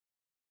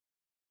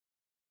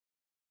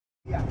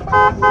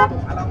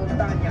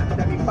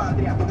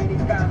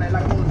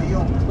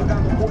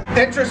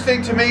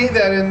Interesting to me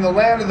that in the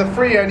land of the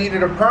free I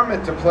needed a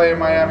permit to play in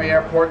Miami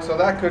Airport, so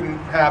that couldn't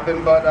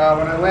happen. But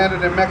when I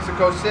landed in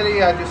Mexico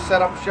City, I just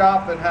set up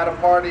shop and had a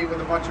party with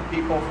a bunch of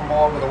people from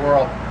all over the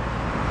world.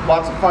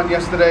 Lots of fun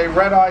yesterday.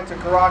 Red Eye to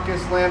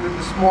Caracas, landed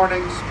this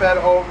morning, sped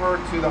over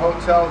to the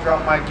hotel,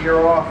 dropped my gear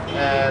off,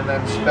 and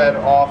then sped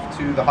off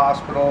to the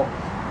hospital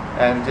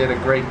and did a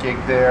great gig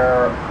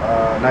there.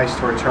 Nice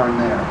to return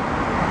there.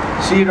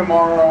 See you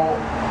tomorrow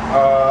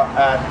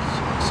at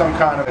some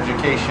kind of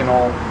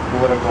educational,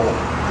 political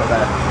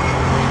event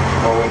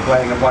where we're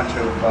playing a bunch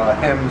of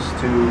hymns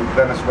to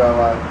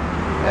Venezuela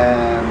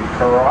and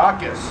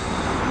Caracas.